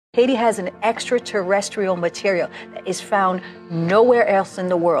Haiti has an extraterrestrial material that is found nowhere else in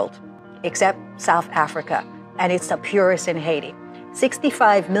the world except South Africa, and it's the purest in Haiti.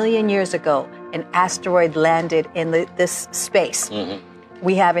 65 million years ago, an asteroid landed in this space.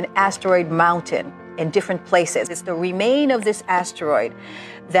 We have an asteroid mountain in different places. It's the remain of this asteroid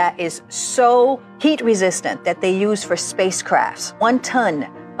that is so heat resistant that they use for spacecrafts. 1 ton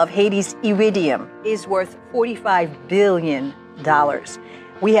of Haiti's iridium is worth $45 billion.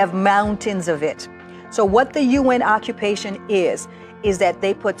 We have mountains of it. So what the UN occupation is that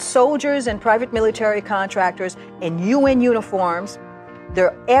they put soldiers and private military contractors in UN uniforms.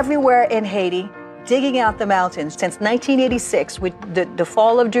 They're everywhere in Haiti, digging out the mountains. Since 1986, with the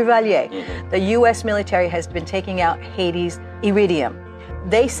fall of Duvalier, the US military has been taking out Haiti's iridium.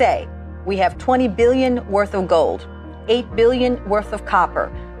 They say we have 20 billion worth of gold, 8 billion worth of copper,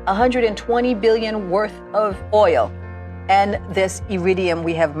 120 billion worth of oil, and this iridium,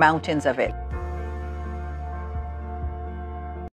 we have mountains of it.